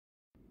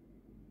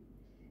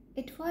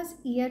It was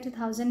year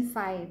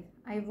 2005.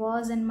 I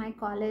was in my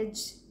college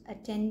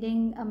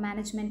attending a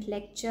management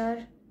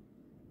lecture.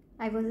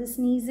 I was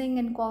sneezing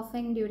and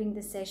coughing during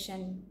the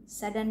session.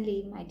 Suddenly,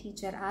 my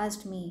teacher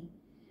asked me,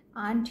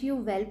 "Aren't you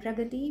well,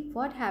 Pragati?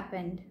 What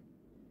happened?"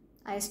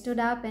 I stood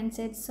up and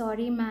said,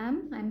 "Sorry,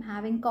 ma'am, I'm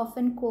having cough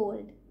and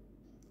cold."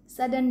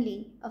 Suddenly,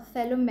 a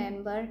fellow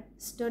member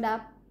stood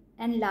up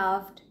and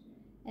laughed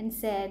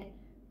and said,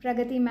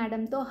 "Pragati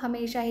madam तो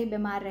हमेशा ही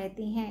बीमार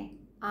रहती हैं,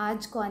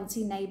 आज कौन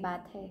सी नई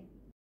बात है?"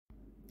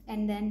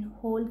 And then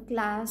whole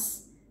class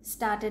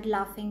started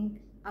laughing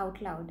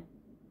out loud.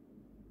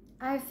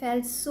 I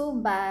felt so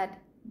bad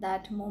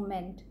that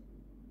moment,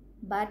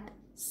 but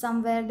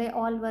somewhere they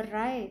all were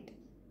right.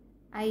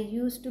 I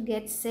used to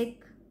get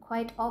sick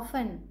quite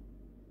often.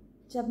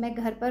 जब मैं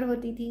घर पर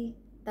होती थी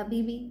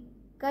तभी भी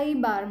कई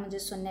बार मुझे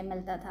सुनने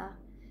मिलता था,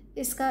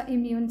 इसका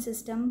इम्यून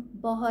सिस्टम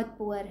बहुत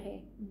पुअर है,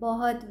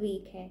 बहुत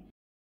वीक है।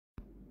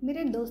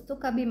 मेरे दोस्तों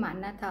का भी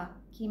मानना था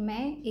कि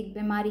मैं एक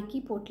बीमारी की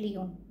पोटली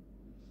हूँ।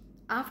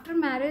 After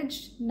marriage,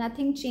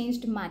 nothing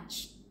changed much.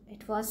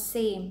 It was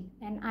same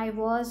and I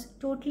was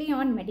totally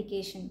on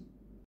medication.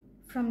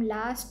 From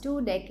last 2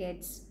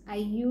 decades, I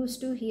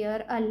used to hear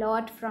a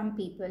lot from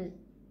people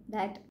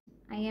that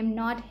I am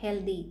not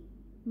healthy.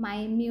 My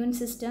immune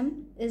system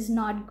is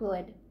not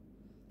good.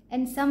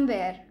 And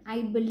somewhere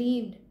I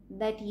believed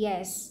that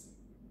yes,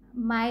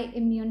 my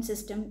immune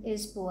system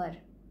is poor,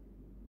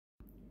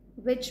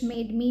 which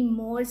made me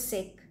more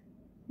sick,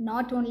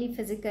 not only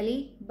physically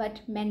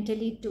but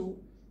mentally too.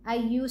 I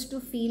used to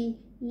feel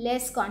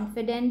less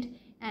confident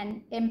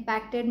and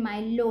impacted my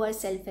lower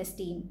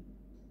self-esteem.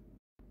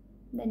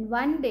 Then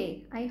one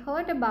day I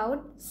heard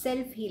about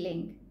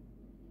self-healing.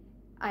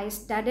 I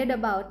studied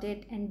about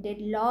it and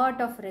did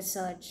lot of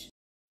research.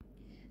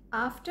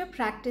 After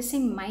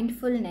practicing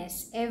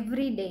mindfulness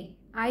every day,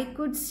 I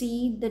could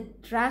see the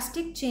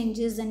drastic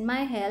changes in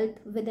my health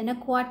within a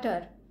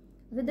quarter.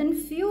 Within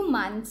few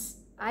months,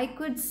 I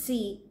could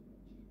see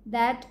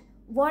that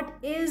what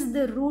is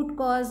the root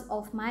cause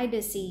of my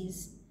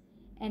disease.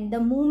 And the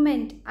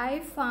moment I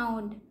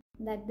found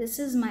that this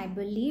is my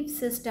belief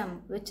system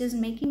which is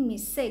making me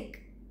sick,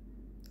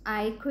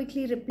 I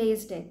quickly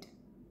replaced it.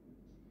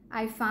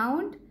 I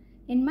found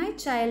in my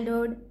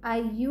childhood, I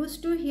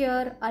used to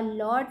hear a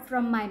lot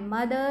from my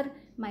mother,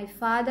 my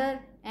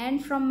father,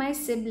 and from my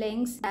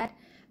siblings that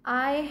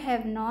I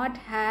have not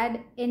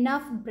had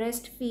enough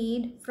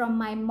breastfeed from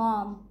my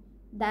mom.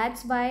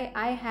 That's why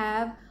I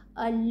have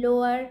a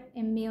lower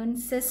immune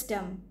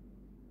system.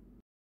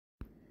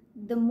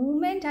 The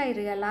moment I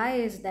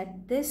realized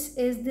that this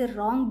is the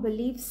wrong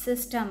belief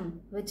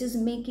system which is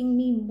making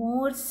me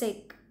more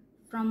sick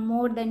from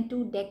more than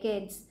 2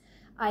 decades,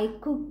 I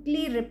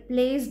quickly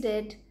replaced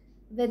it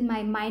with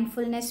my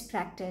mindfulness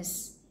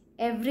practice.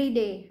 Every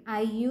day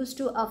I used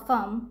to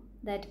affirm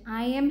that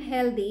I am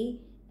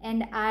healthy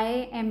and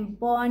I am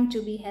born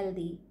to be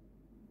healthy.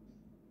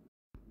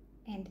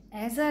 And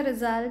as a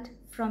result,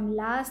 from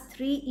last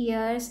 3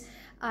 years,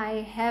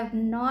 I have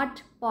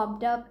not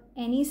popped up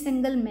any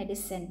single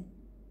medicine.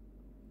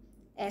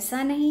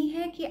 ऐसा नहीं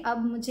है कि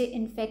अब मुझे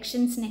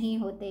infections नहीं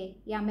होते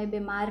या मैं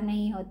बीमार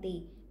नहीं होती,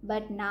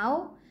 but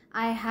now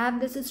I have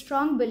this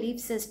strong belief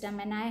system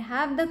and I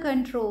have the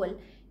control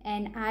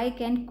and I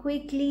can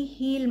quickly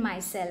heal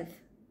myself.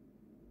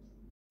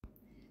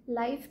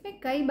 Life में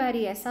कई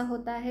बारी ऐसा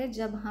होता है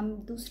जब हम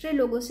दूसरे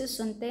लोगों से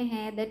सुनते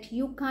हैं that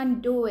you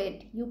can't do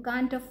it, you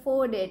can't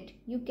afford it,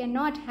 you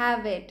cannot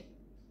have it,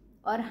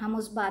 और हम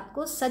उस बात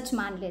को सच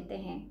मान लेते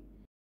हैं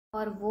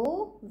और वो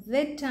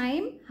विद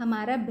टाइम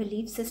हमारा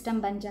बिलीफ सिस्टम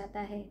बन जाता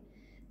है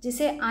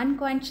जिसे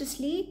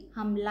अनकॉन्शियसली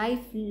हम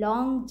लाइफ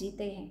लॉन्ग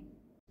जीते हैं।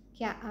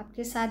 क्या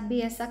आपके साथ भी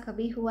ऐसा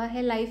कभी हुआ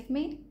है लाइफ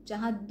में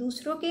जहाँ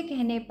दूसरों के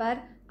कहने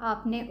पर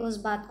आपने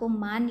उस बात को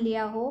मान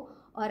लिया हो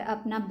और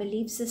अपना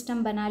बिलीफ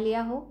सिस्टम बना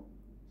लिया हो?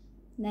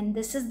 Then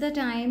this is the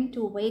time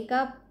to wake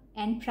up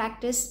and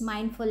practice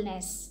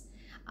mindfulness.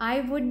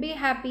 I would be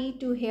happy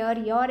to hear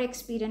your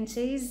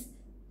experiences.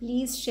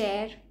 Please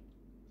share.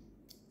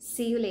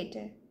 See you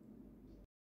later.